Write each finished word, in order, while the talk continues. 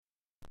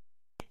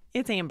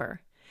it's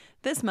Amber.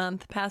 This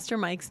month, Pastor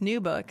Mike's new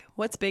book,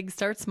 What's Big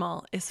Starts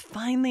Small, is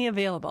finally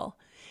available.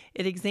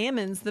 It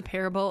examines the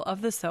parable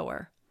of the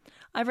sower.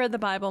 I've read the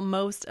Bible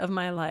most of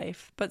my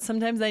life, but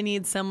sometimes I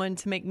need someone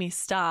to make me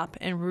stop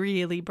and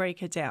really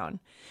break it down.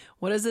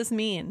 What does this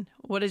mean?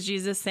 What is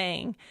Jesus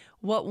saying?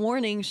 What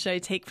warnings should I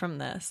take from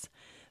this?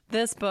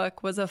 This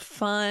book was a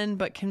fun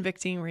but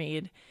convicting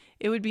read.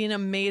 It would be an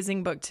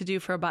amazing book to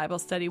do for a Bible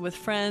study with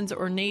friends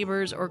or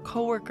neighbors or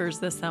coworkers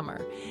this summer.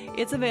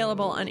 It's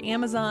available on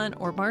Amazon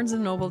or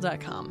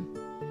barnesandnoble.com.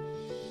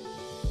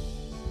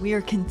 We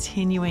are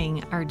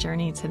continuing our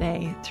journey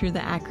today through the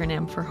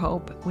acronym for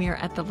HOPE. We are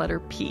at the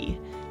letter P,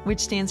 which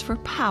stands for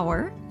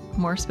power,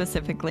 more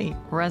specifically,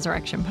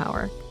 resurrection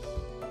power.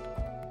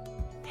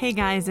 Hey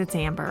guys, it's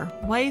Amber,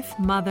 wife,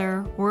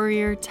 mother,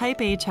 warrior, type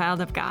A child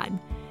of God.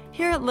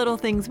 Here at Little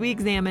Things, we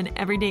examine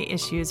everyday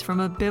issues from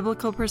a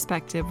biblical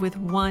perspective with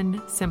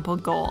one simple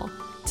goal: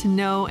 to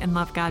know and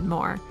love God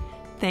more.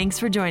 Thanks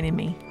for joining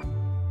me.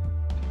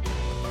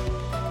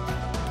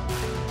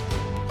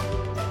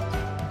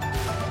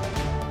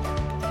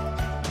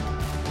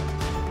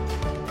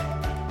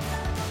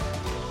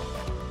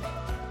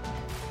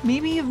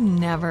 Maybe you've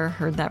never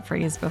heard that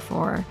phrase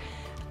before.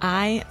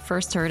 I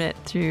first heard it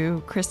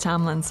through Chris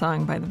Tomlin's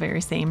song by the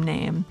very same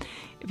name.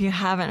 If you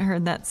haven't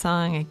heard that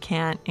song, I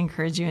can't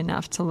encourage you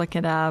enough to look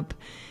it up,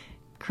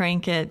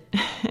 crank it,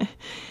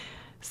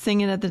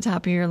 sing it at the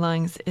top of your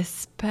lungs,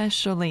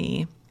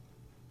 especially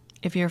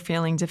if you're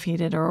feeling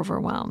defeated or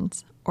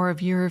overwhelmed, or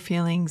if you're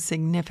feeling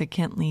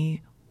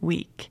significantly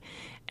weak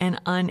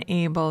and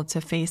unable to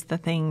face the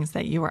things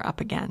that you are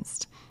up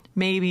against.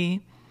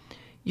 Maybe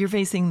you're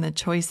facing the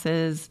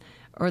choices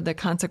or the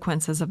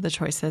consequences of the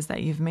choices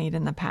that you've made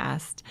in the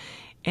past,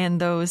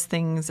 and those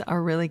things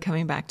are really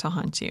coming back to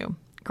haunt you.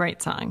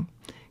 Great song.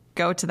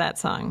 Go to that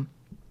song.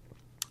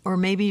 Or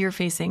maybe you're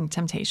facing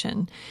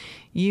temptation.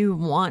 You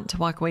want to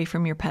walk away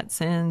from your pet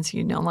sins.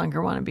 You no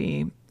longer want to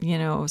be,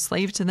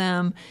 slave to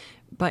them,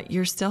 but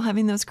you're still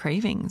having those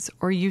cravings,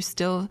 or you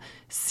still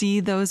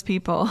see those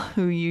people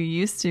who you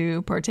used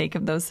to partake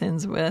of those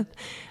sins with,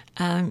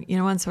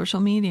 on social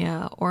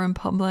media or in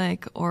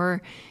public,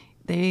 or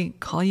they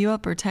call you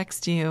up or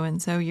text you. And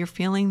so you're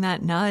feeling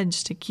that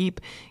nudge to keep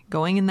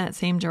going in that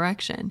same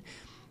direction.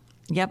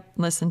 Yep,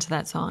 listen to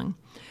that song.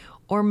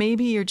 Or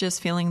maybe you're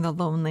just feeling the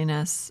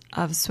loneliness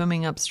of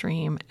swimming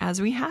upstream,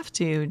 as we have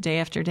to day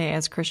after day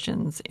as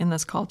Christians in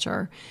this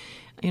culture.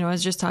 I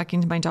was just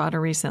talking to my daughter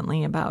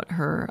recently about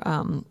her,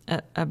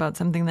 about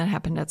something that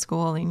happened at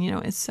school. And,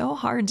 it's so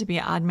hard to be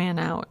an odd man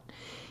out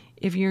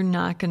if you're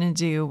not going to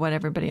do what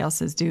everybody else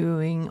is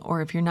doing,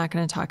 or if you're not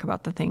going to talk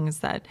about the things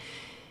that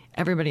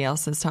everybody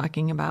else is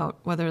talking about,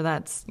 whether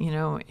that's,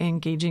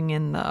 engaging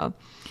in the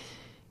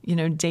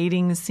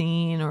dating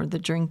scene or the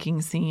drinking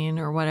scene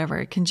or whatever.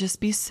 It can just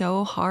be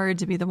so hard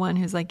to be the one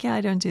who's like, yeah,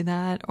 I don't do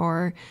that.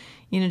 Or,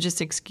 just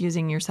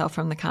excusing yourself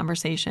from the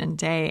conversation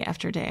day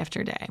after day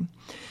after day.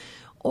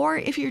 Or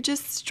if you're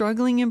just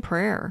struggling in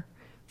prayer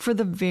for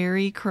the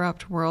very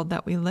corrupt world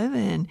that we live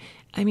in,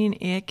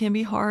 it can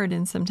be hard.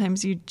 And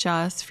sometimes you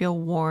just feel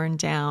worn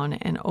down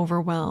and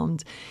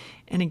overwhelmed.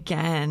 And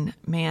again,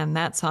 man,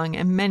 that song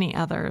and many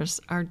others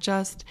are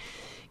just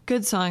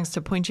good songs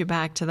to point you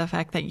back to the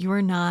fact that you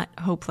are not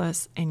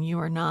hopeless, and you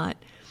are not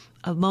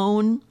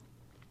alone,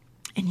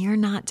 and you're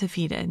not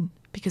defeated,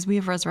 because we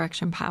have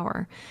resurrection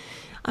power.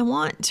 I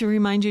want to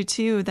remind you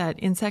too that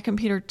in 2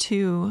 Peter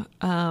 2,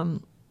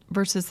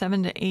 verses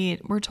 7 to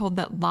 8, we're told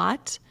that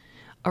Lot,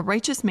 a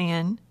righteous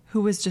man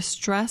who was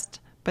distressed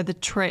by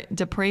the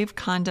depraved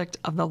conduct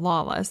of the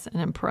lawless, and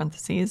in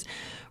parentheses,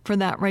 for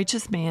that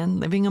righteous man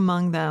living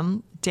among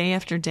them day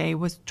after day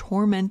was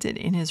tormented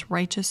in his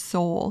righteous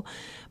soul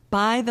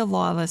by the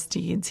lawless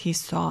deeds he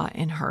saw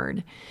and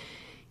heard.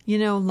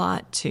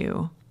 Lot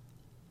too,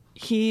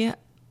 he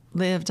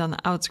lived on the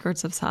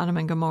outskirts of Sodom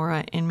and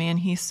Gomorrah, and man,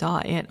 he saw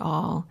it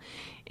all.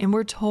 And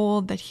we're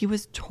told that he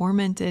was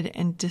tormented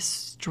and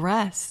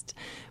distressed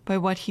by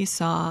what he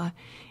saw.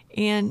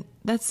 And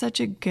that's such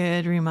a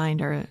good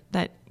reminder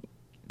that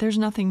there's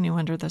nothing new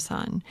under the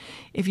sun.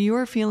 If you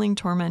are feeling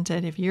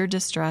tormented, if you're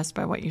distressed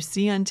by what you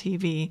see on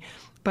TV,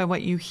 by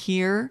what you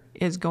hear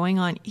is going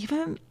on,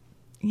 even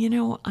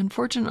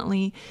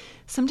unfortunately,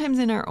 sometimes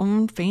in our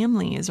own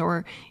families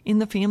or in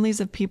the families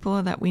of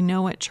people that we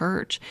know at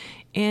church.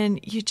 And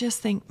you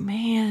just think,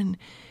 man,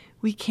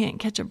 we can't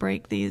catch a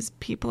break. These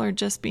people are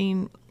just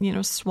being,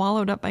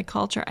 swallowed up by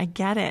culture. I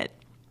get it.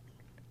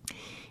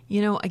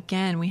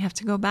 Again, we have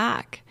to go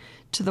back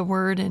to the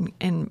word,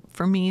 and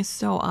for me,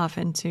 so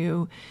often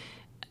to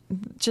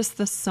just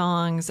the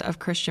songs of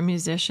Christian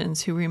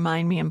musicians who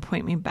remind me and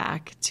point me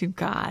back to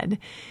God.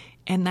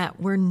 And that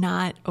we're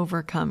not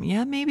overcome.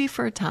 Yeah, maybe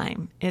for a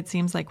time. It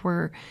seems like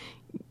we're,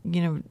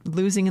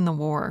 losing in the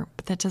war,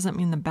 but that doesn't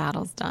mean the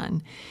battle's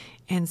done.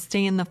 And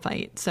stay in the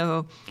fight.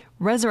 So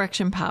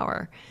resurrection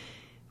power.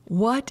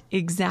 What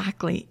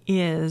exactly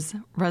is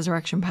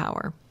resurrection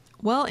power?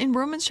 Well, in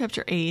Romans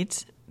chapter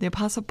 8, the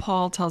Apostle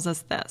Paul tells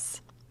us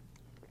this.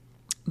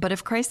 But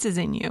if Christ is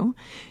in you,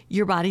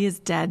 your body is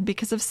dead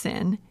because of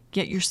sin,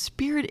 yet your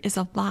spirit is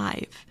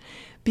alive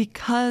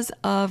because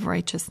of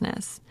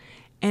righteousness.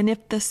 And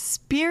if the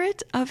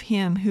spirit of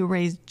him who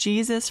raised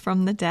Jesus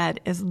from the dead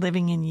is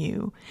living in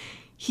you,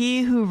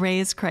 he who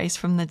raised Christ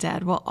from the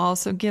dead will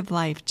also give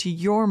life to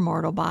your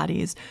mortal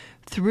bodies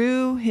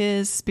through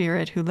his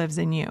spirit who lives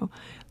in you.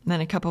 And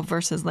then a couple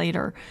verses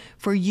later,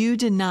 for you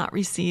did not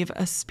receive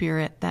a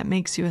spirit that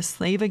makes you a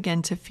slave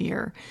again to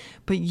fear,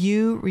 but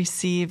you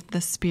received the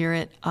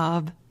spirit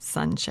of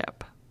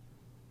sonship.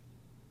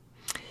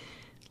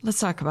 Let's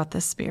talk about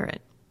this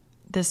spirit.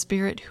 The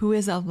spirit who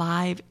is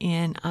alive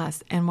in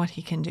us and what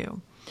he can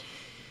do.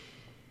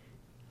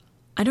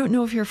 I don't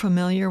know if you're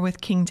familiar with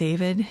King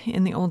David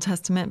in the Old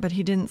Testament, but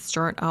he didn't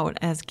start out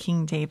as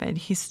King David.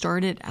 He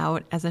started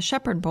out as a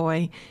shepherd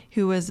boy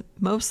who was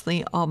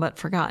mostly all but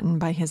forgotten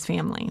by his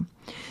family.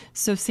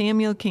 So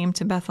Samuel came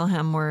to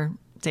Bethlehem where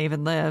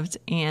David lived,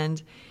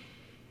 and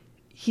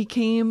he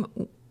came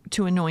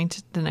to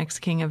anoint the next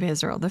king of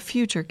Israel, the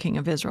future king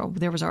of Israel.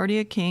 There was already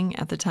a king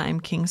at the time,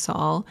 King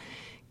Saul.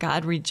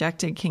 God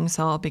rejected King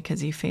Saul because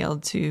he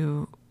failed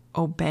to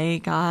obey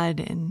God,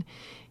 and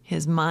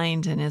his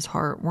mind and his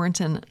heart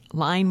weren't in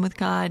line with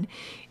God.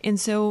 And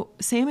so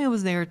Samuel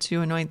was there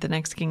to anoint the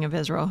next king of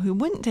Israel, who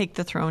wouldn't take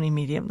the throne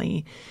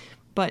immediately,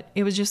 but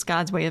it was just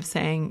God's way of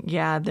saying,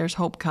 yeah, there's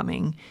hope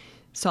coming.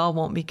 Saul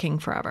won't be king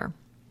forever.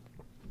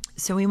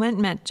 So he went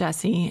and met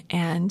Jesse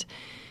and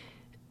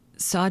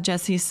saw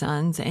Jesse's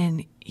sons,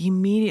 and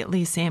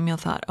immediately Samuel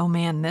thought, oh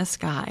man, this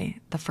guy,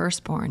 the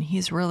firstborn,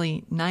 he's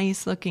really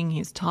nice looking,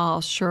 he's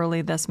tall,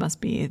 surely this must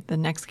be the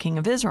next king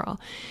of Israel.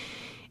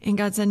 And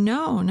God said,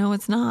 no,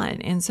 it's not.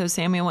 And so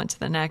Samuel went to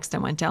the next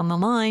and went down the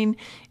line,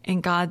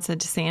 and God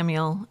said to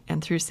Samuel,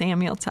 and through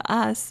Samuel to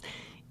us,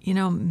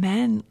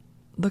 men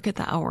look at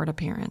the outward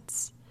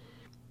appearance,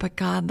 but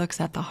God looks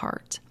at the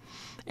heart.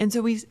 And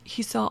so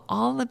he saw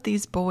all of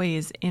these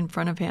boys in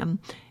front of him,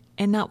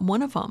 and not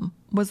one of them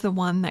was the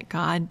one that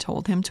God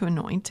told him to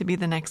anoint to be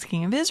the next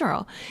king of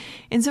Israel.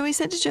 And so he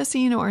said to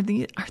Jesse, are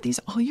these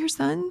all your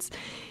sons?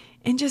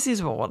 And Jesse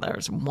said, well,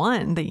 there's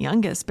one, the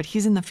youngest, but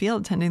he's in the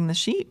field tending the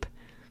sheep.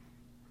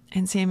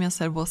 And Samuel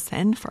said, well,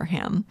 send for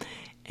him.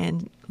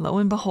 And lo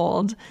and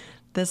behold,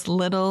 this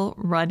little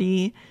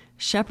ruddy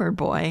shepherd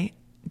boy,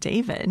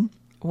 David,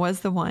 was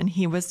the one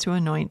he was to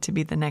anoint to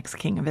be the next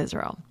king of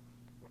Israel.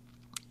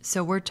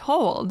 So we're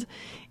told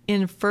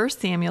in 1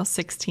 Samuel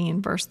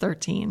 16, verse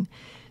 13,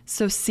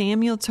 so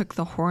Samuel took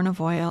the horn of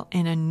oil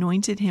and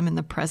anointed him in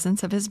the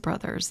presence of his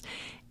brothers.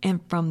 And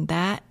from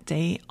that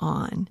day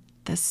on,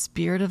 the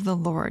Spirit of the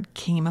Lord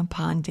came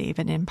upon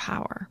David in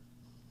power.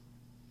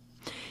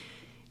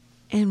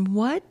 And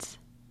what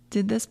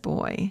did this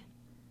boy,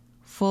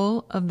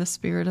 full of the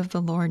Spirit of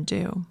the Lord,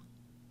 do?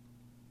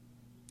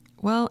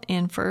 Well,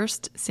 in 1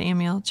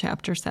 Samuel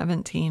chapter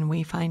 17,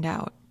 we find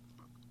out.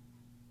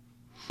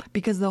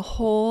 Because the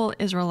whole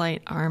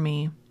Israelite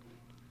army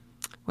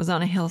was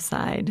on a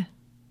hillside,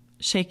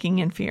 shaking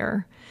in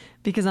fear,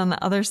 because on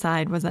the other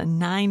side was a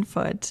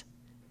 9-foot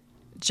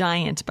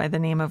giant by the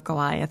name of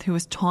Goliath who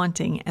was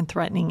taunting and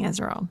threatening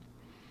Israel.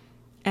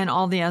 And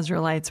all the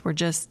Israelites were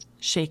just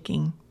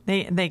shaking.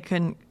 They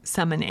couldn't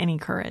summon any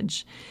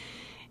courage.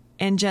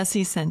 And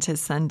Jesse sent his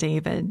son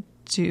David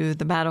to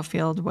the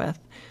battlefield with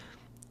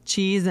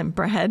cheese and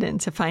bread and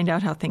to find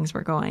out how things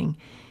were going.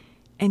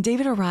 And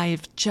David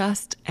arrived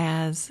just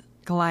as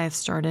Goliath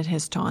started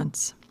his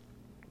taunts.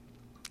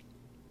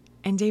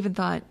 And David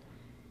thought,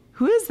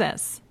 who is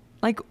this?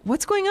 Like,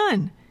 what's going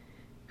on?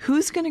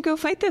 Who's going to go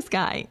fight this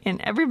guy? And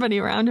everybody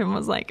around him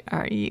was like,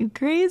 are you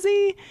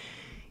crazy?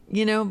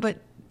 But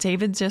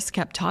David just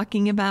kept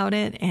talking about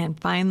it. And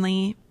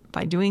finally,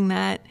 by doing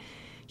that,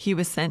 he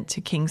was sent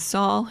to King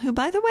Saul, who,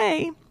 by the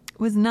way,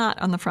 was not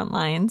on the front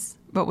lines,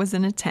 but was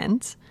in a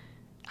tent,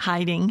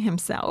 hiding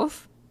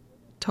himself,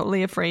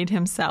 totally afraid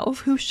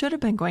himself, who should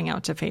have been going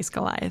out to face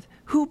Goliath.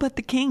 Who but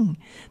the king,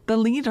 the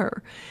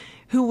leader,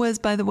 who was,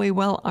 by the way,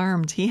 well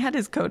armed. He had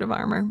his coat of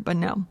armor, but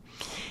no.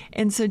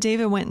 And so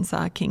David went and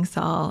saw King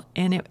Saul,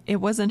 and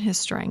it wasn't his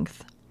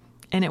strength,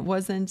 and it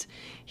wasn't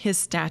his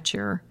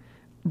stature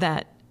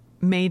that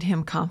made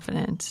him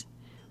confident,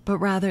 but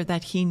rather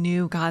that he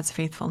knew God's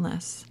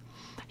faithfulness.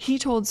 He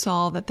told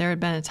Saul that there had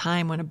been a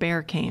time when a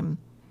bear came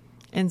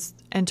and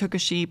took a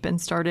sheep and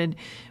started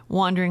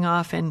wandering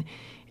off, and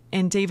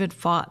David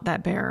fought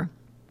that bear.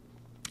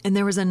 And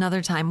there was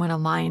another time when a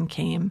lion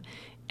came,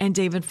 and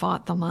David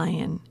fought the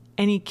lion,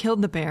 and he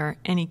killed the bear,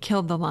 and he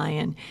killed the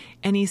lion.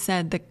 And he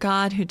said, the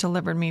God who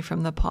delivered me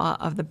from the paw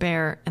of the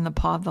bear and the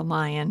paw of the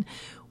lion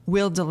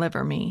will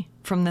deliver me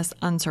from this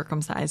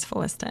uncircumcised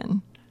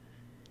Philistine.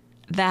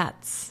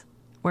 That's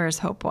where his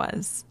hope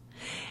was.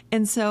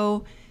 And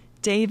so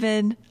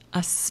David,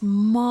 a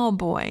small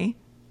boy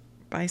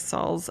by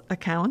Saul's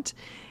account,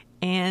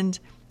 and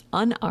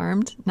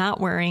unarmed, not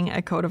wearing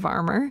a coat of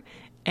armor,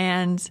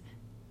 and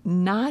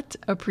not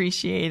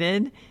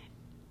appreciated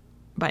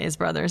by his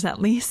brothers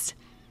at least,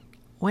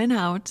 went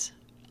out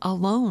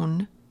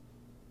alone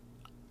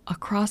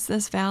across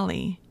this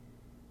valley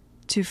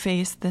to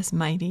face this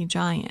mighty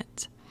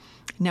giant.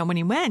 Now, when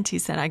he went, he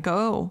said, I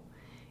go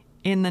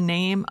in the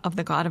name of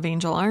the God of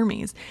angel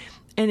armies.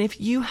 And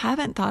if you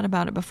haven't thought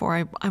about it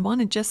before, I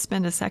want to just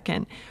spend a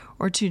second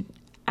or two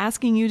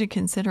asking you to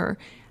consider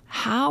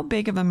how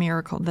big of a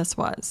miracle this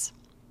was.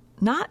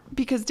 Not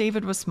because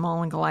David was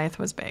small and Goliath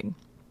was big,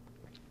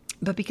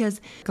 but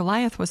because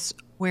Goliath was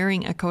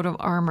wearing a coat of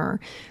armor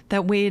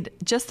that weighed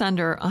just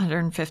under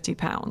 150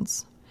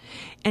 pounds.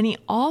 And he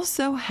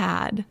also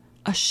had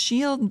a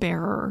shield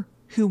bearer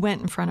who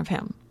went in front of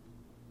him.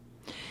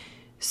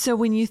 So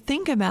when you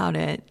think about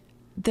it,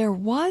 there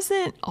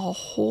wasn't a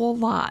whole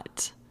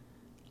lot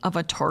of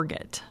a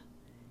target.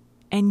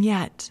 And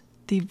yet,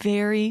 the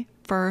very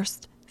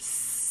first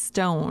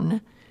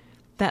stone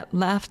that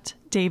left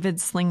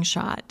David's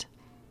slingshot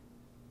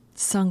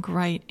sunk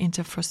right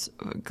into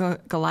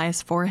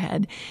Goliath's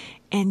forehead,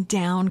 and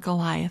down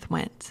Goliath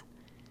went.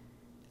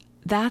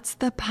 That's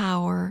the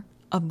power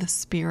of the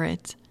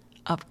Spirit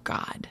of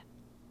God.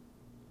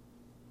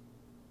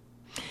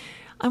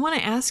 I want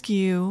to ask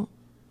you,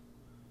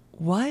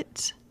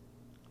 what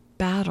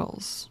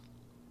battles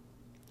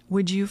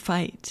would you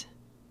fight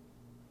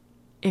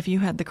if you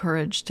had the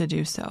courage to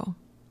do so,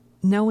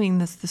 knowing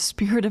that the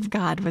Spirit of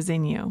God was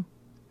in you?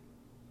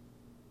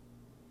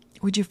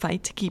 Would you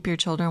fight to keep your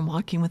children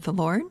walking with the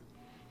Lord?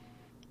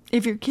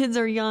 If your kids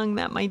are young,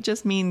 that might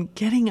just mean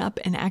getting up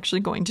and actually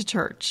going to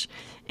church.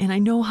 And I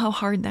know how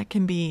hard that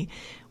can be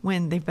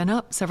when they've been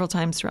up several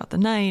times throughout the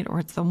night, or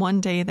it's the one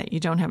day that you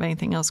don't have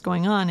anything else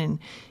going on, and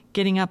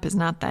getting up is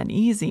not that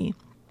easy.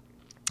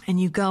 And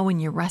you go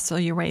and you wrestle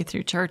your way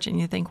through church and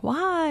you think,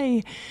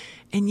 why?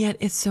 And yet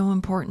it's so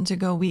important to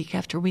go week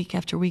after week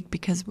after week,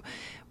 because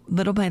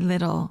little by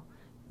little,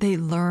 they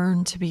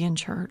learn to be in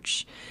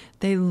church.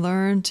 They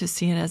learn to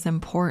see it as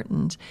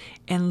important.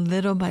 And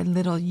little by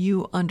little,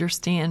 you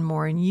understand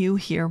more and you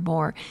hear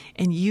more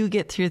and you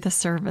get through the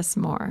service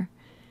more.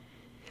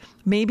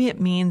 Maybe it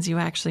means you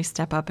actually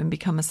step up and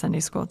become a Sunday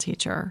school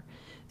teacher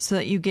so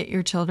that you get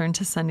your children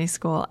to Sunday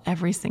school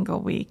every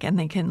single week and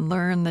they can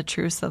learn the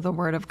truths of the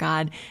Word of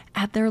God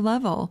at their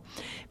level.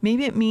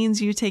 Maybe it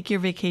means you take your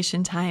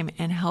vacation time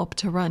and help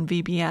to run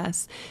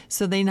VBS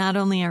so they not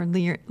only are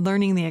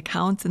learning the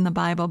accounts in the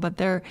Bible, but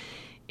they're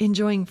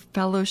enjoying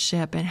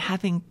fellowship and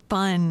having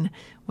fun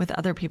with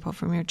other people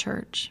from your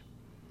church.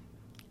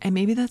 And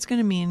maybe that's going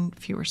to mean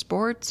fewer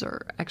sports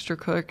or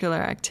extracurricular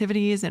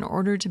activities in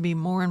order to be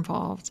more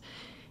involved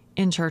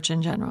in church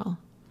in general.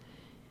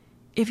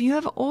 If you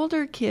have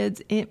older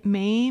kids, it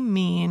may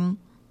mean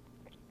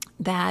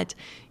that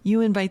you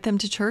invite them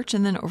to church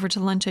and then over to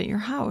lunch at your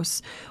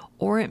house.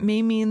 Or it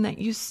may mean that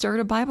you start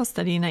a Bible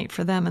study night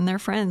for them and their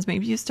friends.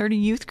 Maybe you start a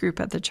youth group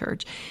at the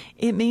church.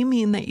 It may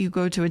mean that you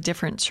go to a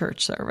different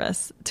church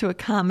service to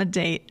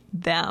accommodate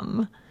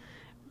them.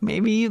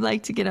 Maybe you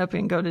like to get up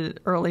and go to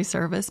early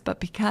service, but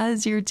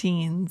because your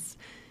teens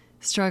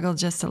struggle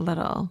just a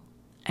little,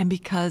 and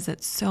because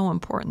it's so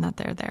important that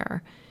they're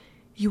there,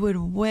 you would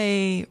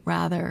way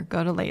rather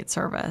go to late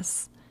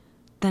service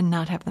than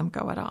not have them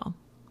go at all.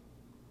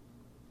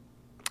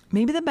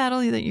 Maybe the battle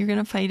that you're going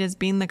to fight is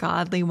being the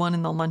godly one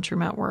in the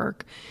lunchroom at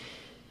work,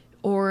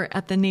 or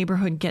at the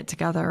neighborhood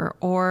get-together,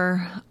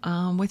 or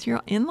with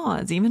your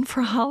in-laws, even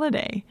for a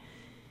holiday.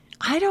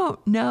 I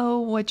don't know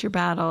what your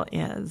battle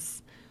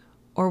is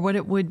or what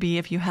it would be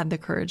if you had the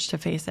courage to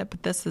face it,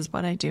 but this is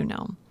what I do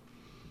know.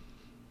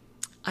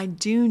 I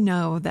do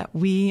know that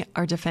we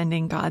are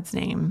defending God's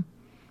name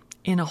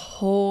in a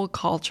whole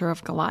culture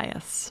of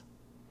Goliaths.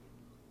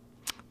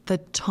 The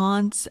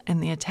taunts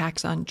and the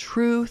attacks on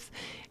truth,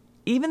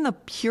 even the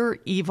pure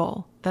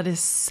evil that is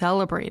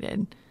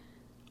celebrated,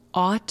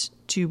 ought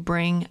to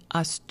bring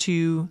us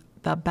to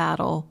the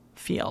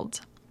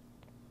battlefield.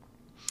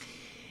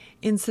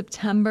 In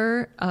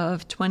September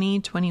of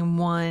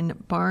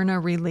 2021,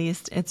 Barna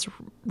released its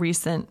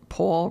recent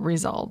poll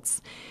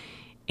results,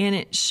 and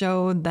it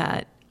showed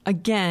that,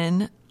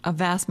 again, a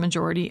vast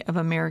majority of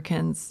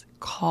Americans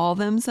call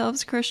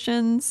themselves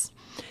Christians,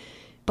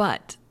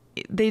 but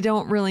they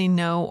don't really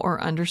know or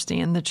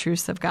understand the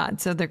truths of God.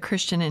 So they're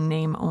Christian in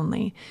name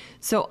only.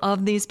 So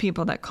of these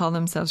people that call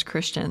themselves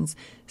Christians,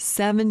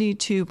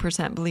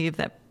 72% believe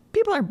that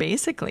people are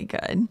basically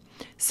good.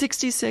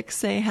 66%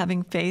 say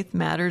having faith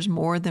matters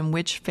more than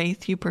which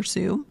faith you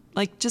pursue.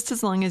 Like, just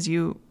as long as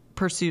you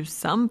pursue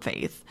some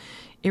faith,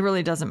 it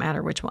really doesn't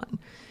matter which one.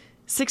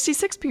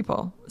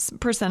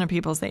 66% of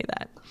people say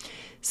that.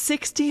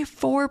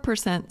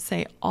 64%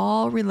 say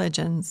all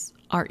religions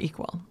are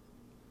equal.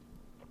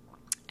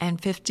 And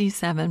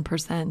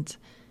 57%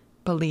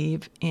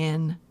 believe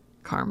in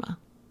karma.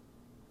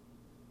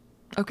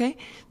 Okay,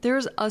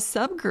 there's a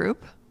subgroup,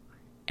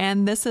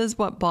 and this is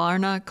what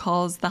Barna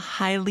calls the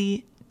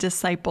highly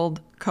discipled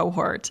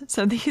cohort.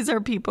 So these are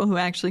people who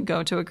actually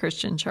go to a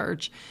Christian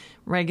church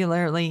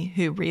regularly,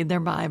 who read their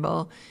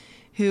Bible,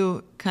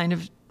 who kind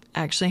of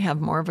actually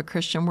have more of a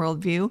Christian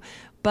worldview.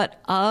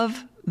 But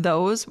of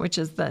those, which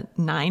is the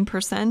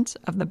 9%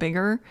 of the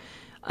bigger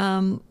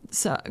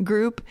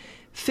group,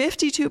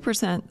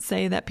 52%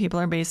 say that people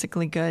are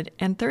basically good,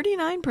 and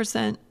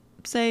 39%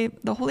 say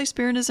the Holy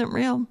Spirit isn't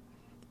real,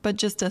 but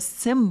just a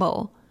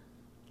symbol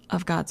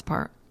of God's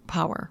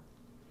power.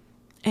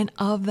 And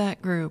of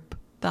that group,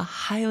 the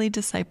highly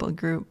discipled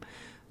group,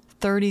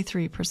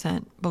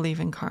 33% believe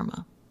in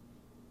karma.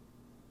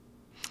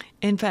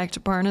 In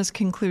fact, Barna's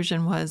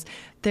conclusion was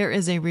there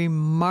is a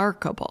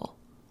remarkable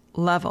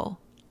level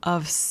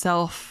of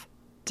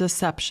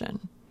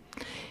self-deception.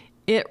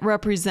 It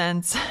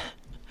represents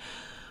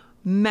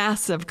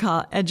massive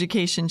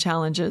education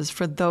challenges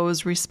for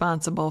those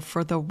responsible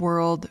for the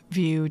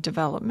worldview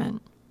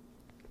development.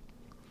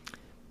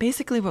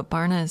 Basically, what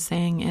Barna is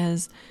saying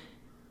is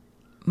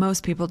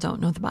most people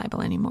don't know the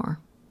Bible anymore.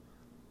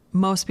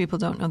 Most people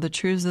don't know the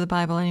truths of the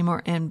Bible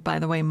anymore. And by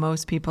the way,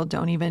 most people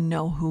don't even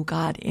know who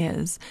God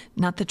is,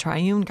 not the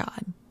triune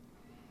God.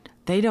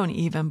 They don't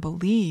even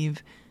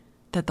believe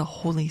that the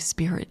Holy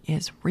Spirit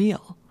is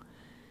real.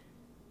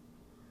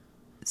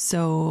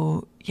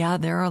 So, yeah,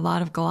 there are a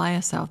lot of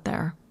Goliaths out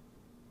there.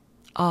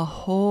 A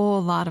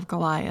whole lot of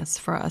Goliaths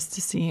for us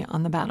to see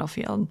on the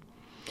battlefield.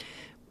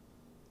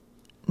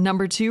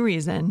 Number 2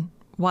 reason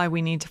why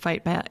we need to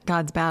fight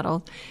God's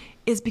battle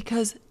is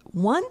because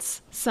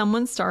once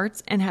someone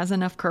starts and has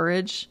enough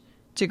courage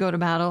to go to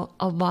battle,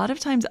 a lot of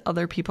times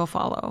other people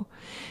follow.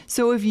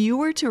 So if you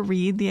were to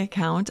read the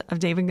account of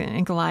David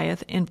and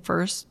Goliath in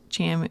 1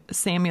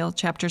 Samuel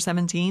chapter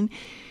 17,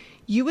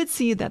 you would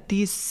see that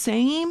these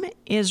same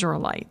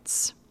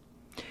Israelites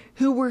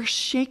who were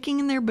shaking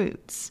in their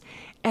boots,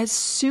 as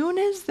soon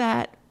as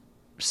that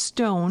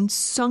stone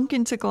sunk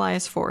into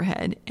Goliath's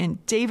forehead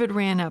and David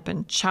ran up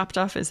and chopped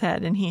off his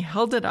head and he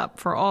held it up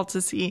for all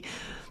to see,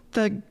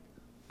 the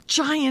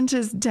giant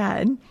is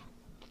dead.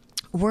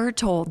 We're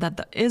told that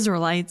the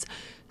Israelites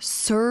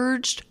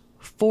surged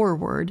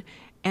forward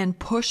and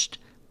pushed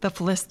the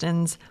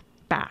Philistines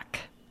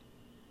back.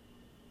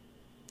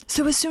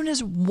 So as soon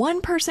as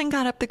one person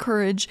got up the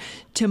courage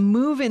to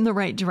move in the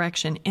right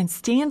direction and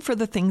stand for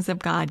the things of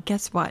God,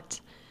 guess what?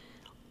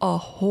 A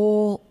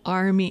whole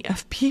army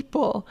of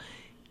people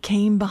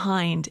came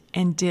behind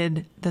and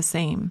did the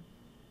same.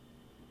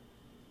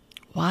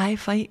 Why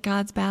fight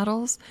God's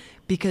battles?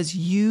 Because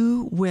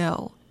you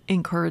will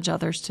encourage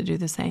others to do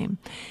the same.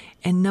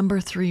 And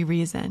number 3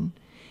 reason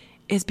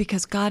is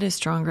because God is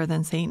stronger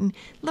than Satan.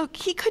 Look,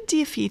 he could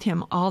defeat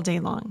him all day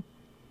long.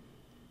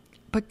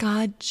 But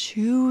God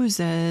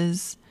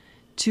chooses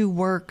to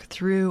work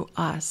through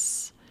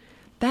us.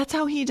 That's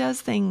how he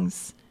does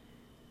things.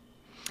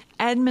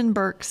 Edmund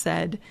Burke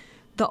said,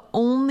 the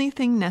only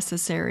thing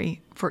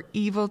necessary for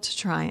evil to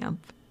triumph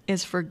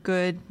is for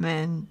good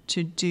men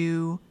to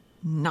do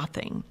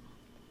nothing.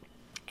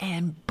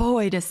 And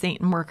boy, does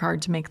Satan work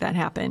hard to make that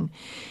happen.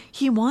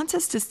 He wants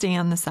us to stay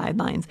on the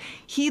sidelines.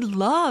 He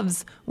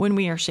loves when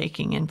we are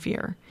shaking in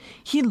fear.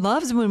 He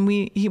loves when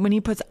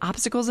he puts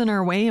obstacles in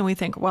our way and we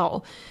think,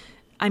 well,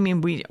 I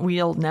mean,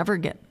 we'll never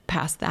get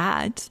past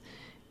that.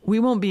 We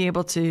won't be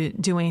able to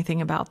do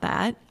anything about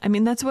that. I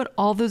mean, that's what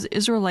all those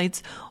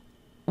Israelites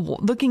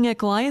looking at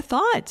Goliath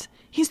thought.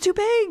 He's too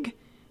big.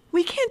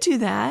 We can't do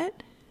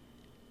that.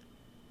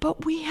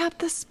 But we have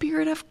the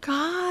Spirit of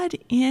God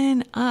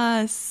in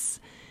us.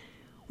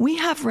 We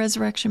have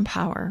resurrection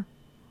power.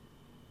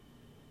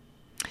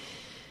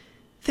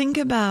 Think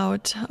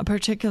about a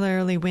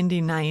particularly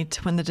windy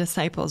night when the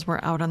disciples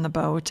were out on the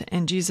boat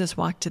and Jesus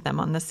walked to them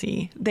on the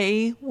sea.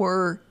 They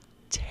were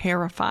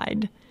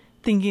terrified,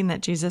 thinking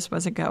that Jesus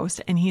was a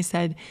ghost. And he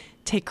said,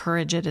 "Take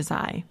courage, it is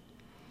I."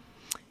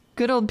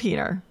 Good old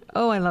Peter.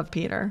 Oh, I love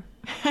Peter.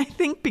 I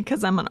think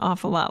because I'm an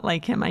awful lot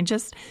like him, I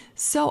just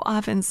so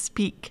often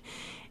speak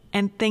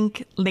and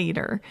think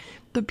later.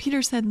 But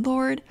Peter said,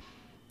 "Lord,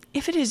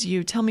 if it is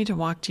you, tell me to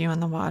walk to you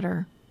on the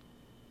water."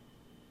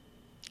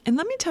 And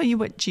let me tell you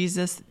what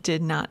Jesus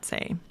did not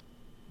say.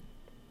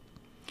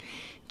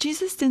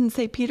 Jesus didn't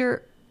say,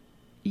 "Peter,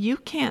 you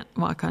can't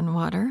walk on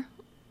water.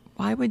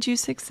 Why would you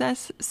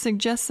suggest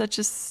such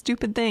a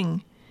stupid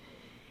thing?"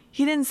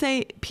 He didn't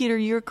say, "Peter,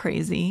 you're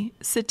crazy.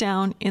 Sit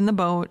down in the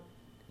boat,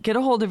 get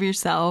a hold of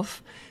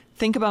yourself,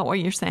 think about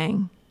what you're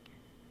saying."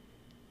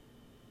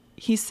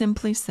 He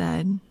simply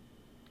said,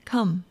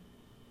 "Come."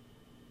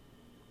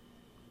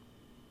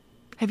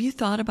 Have you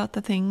thought about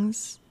the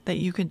things that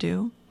you could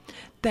do,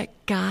 that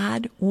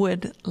God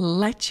would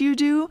let you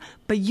do,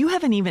 but you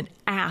haven't even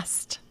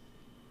asked?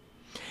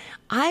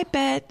 I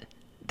bet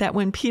that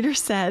when Peter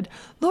said,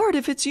 "Lord,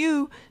 if it's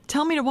you,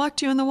 tell me to walk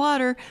to you in the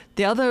water,"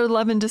 the other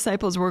 11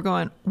 disciples were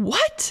going,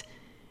 "What?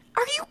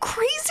 Are you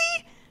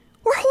crazy?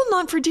 We're holding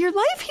on for dear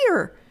life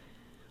here.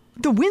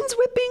 The wind's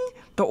whipping,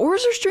 the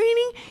oars are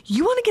straining.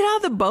 You want to get out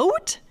of the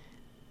boat?"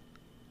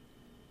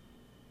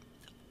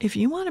 If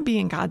you want to be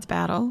in God's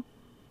battle,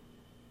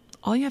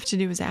 all you have to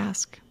do is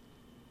ask.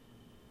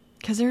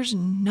 Because there's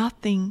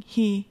nothing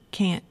he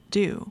can't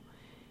do.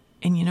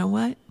 And you know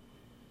what?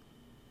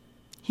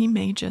 He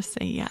may just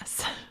say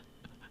yes.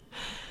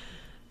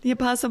 The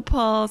Apostle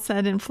Paul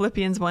said in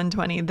Philippians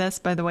 1:20, this,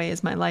 by the way,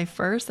 is my life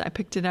verse. I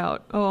picked it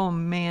out,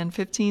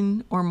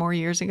 15 or more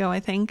years ago, I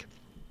think.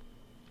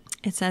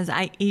 It says,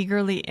 "I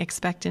eagerly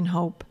expect and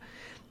hope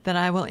that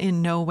I will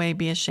in no way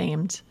be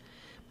ashamed,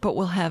 but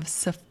will have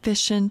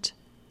sufficient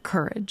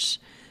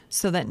courage,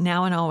 so that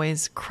now and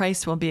always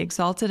Christ will be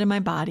exalted in my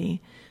body,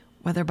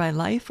 whether by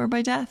life or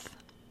by death.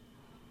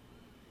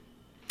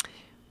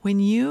 When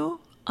you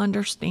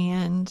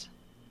understand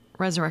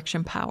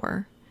resurrection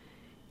power,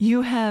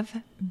 you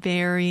have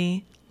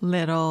very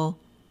little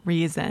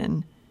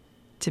reason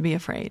to be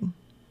afraid.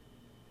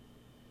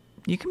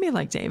 You can be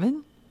like David.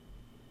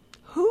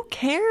 Who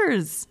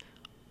cares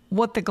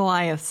what the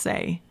Goliaths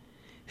say?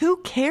 Who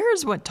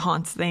cares what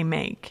taunts they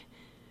make?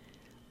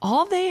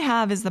 All they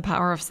have is the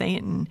power of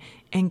Satan,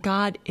 and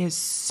God is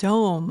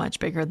so much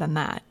bigger than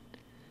that.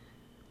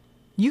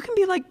 You can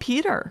be like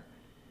Peter.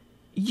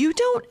 You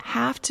don't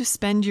have to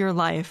spend your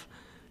life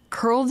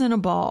curled in a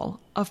ball,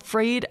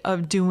 afraid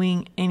of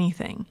doing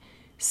anything.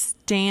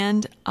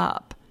 Stand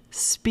up,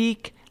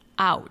 speak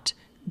out,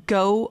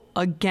 go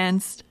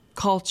against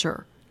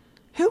culture.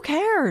 Who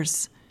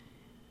cares?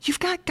 You've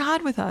got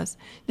God with us.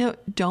 Now,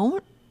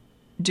 don't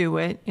do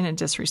it in a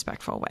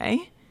disrespectful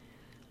way.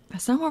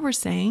 That's not what we're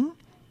saying.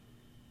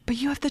 But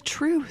you have the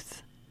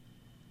truth.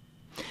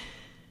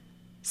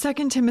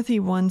 2 Timothy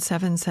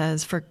 1:7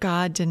 says, "For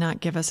God did not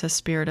give us a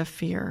spirit of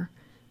fear,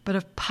 but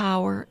of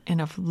power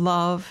and of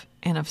love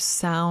and of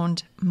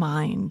sound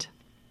mind."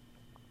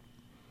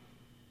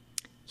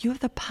 You have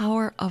the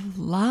power of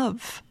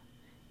love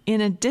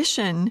in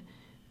addition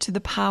to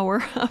the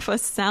power of a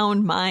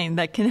sound mind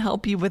that can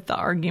help you with the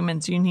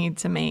arguments you need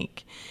to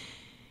make.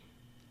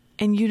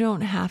 And you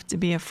don't have to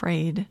be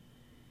afraid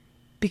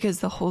because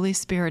the Holy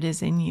Spirit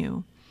is in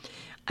you.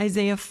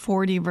 Isaiah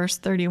 40 verse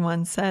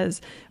 31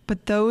 says,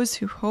 "But those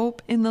who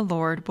hope in the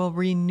Lord will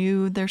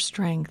renew their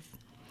strength.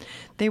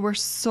 They will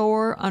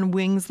soar on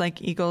wings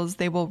like eagles.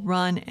 They will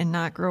run and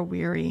not grow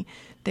weary.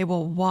 They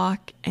will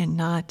walk and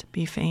not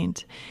be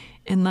faint."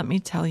 And let me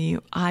tell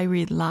you, I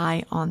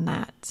rely on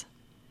that.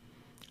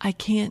 I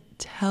can't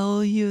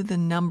tell you the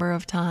number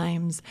of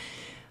times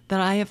that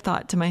I have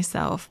thought to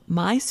myself,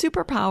 my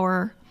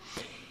superpower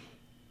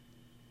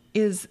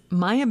is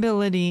my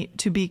ability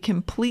to be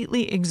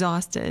completely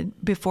exhausted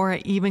before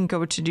I even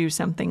go to do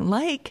something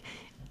like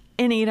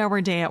an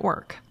 8-hour day at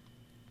work.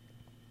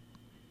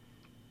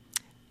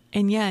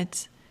 And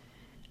yet,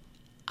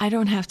 I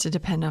don't have to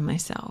depend on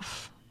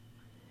myself.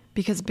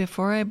 Because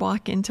before I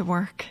walk into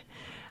work,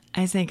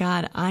 I say,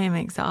 God, I am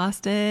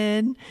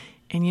exhausted.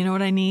 And you know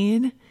what I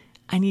need?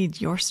 I need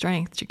your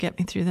strength to get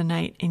me through the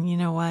night. And you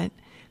know what?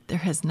 There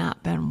has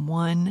not been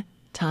one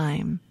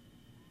time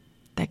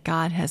that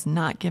God has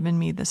not given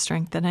me the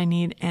strength that I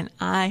need. And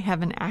I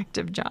have an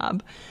active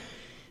job.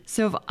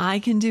 So if I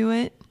can do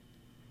it,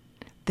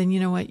 then you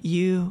know what?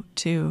 You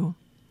too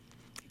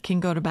can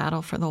go to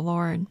battle for the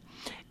Lord.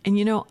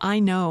 And I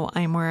know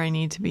I'm where I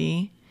need to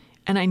be.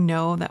 And I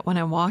know that when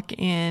I walk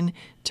in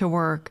to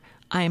work,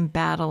 I am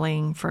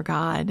battling for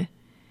God.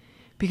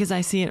 Because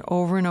I see it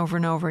over and over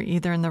and over,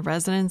 either in the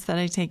residents that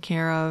I take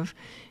care of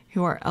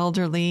who are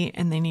elderly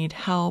and they need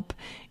help,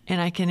 and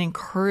I can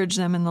encourage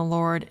them in the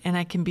Lord, and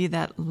I can be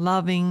that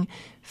loving,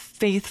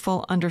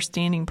 faithful,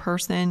 understanding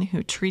person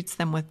who treats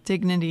them with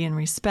dignity and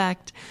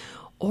respect,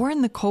 or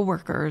in the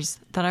coworkers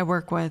that I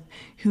work with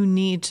who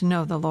need to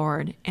know the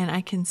Lord, and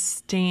I can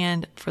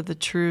stand for the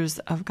truths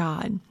of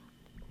God.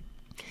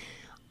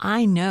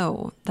 I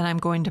know that I'm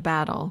going to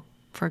battle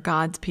for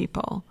God's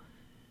people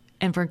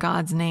and for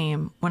God's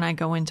name when I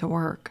go into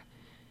work.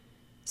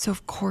 So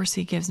of course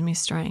he gives me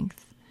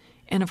strength.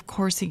 And of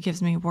course he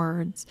gives me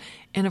words.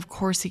 And of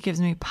course he gives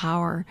me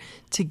power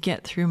to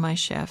get through my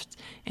shift.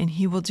 And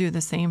he will do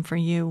the same for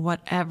you,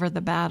 whatever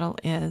the battle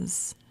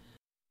is.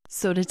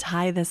 So to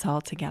tie this all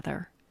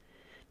together,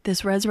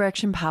 this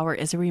resurrection power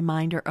is a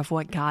reminder of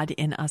what God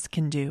in us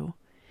can do.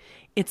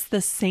 It's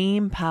the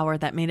same power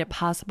that made it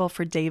possible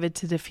for David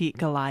to defeat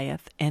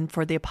Goliath and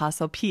for the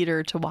Apostle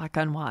Peter to walk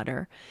on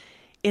water.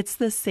 It's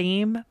the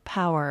same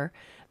power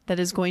that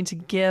is going to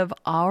give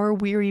our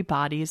weary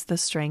bodies the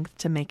strength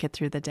to make it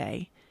through the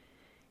day.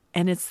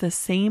 And it's the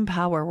same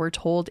power we're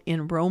told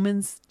in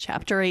Romans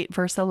chapter 8,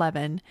 verse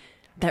 11,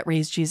 that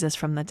raised Jesus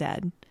from the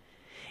dead.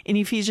 In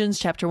Ephesians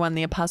chapter 1,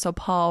 the Apostle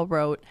Paul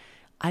wrote,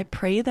 "I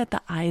pray that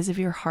the eyes of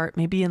your heart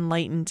may be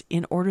enlightened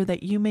in order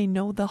that you may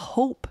know the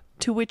hope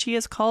to which he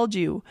has called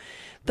you,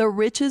 the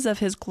riches of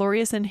his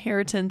glorious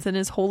inheritance in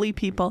his holy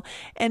people,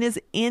 and his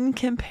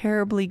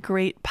incomparably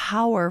great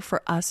power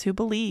for us who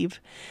believe.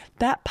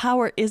 That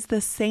power is the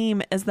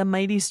same as the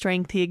mighty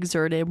strength he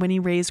exerted when he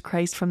raised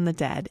Christ from the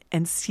dead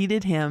and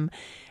seated him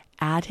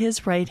at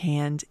his right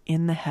hand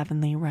in the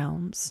heavenly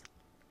realms."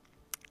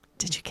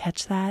 Did you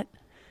catch that?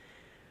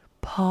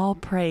 Paul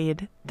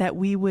prayed that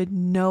we would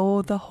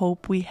know the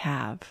hope we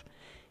have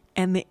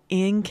and the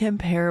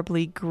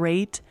incomparably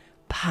great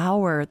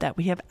power that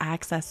we have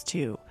access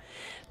to.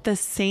 The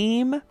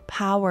same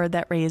power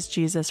that raised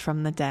Jesus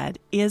from the dead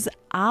is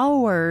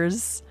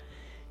ours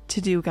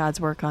to do God's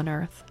work on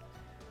earth.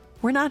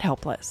 We're not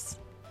helpless.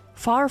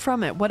 Far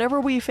from it. Whatever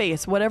we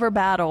face, whatever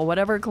battle,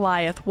 whatever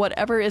Goliath,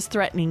 whatever is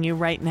threatening you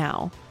right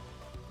now,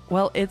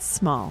 well, it's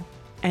small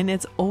and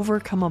it's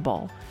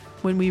overcomable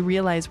when we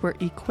realize we're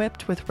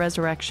equipped with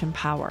resurrection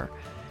power,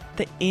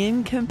 the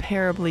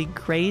incomparably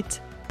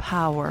great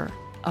power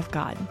of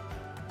God.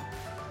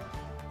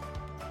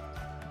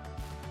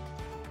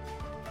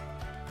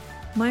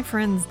 My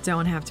friends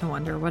don't have to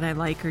wonder what I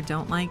like or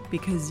don't like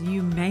because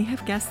you may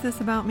have guessed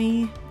this about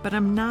me, but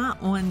I'm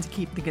not one to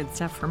keep the good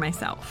stuff for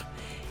myself.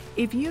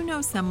 If you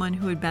know someone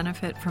who would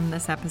benefit from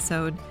this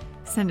episode,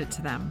 send it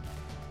to them.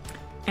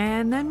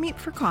 And then meet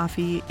for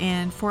coffee,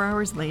 and 4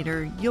 hours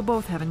later, you'll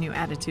both have a new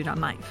attitude on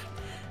life.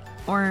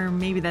 Or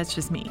maybe that's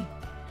just me.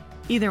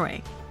 Either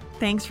way,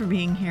 thanks for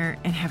being here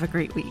and have a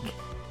great week.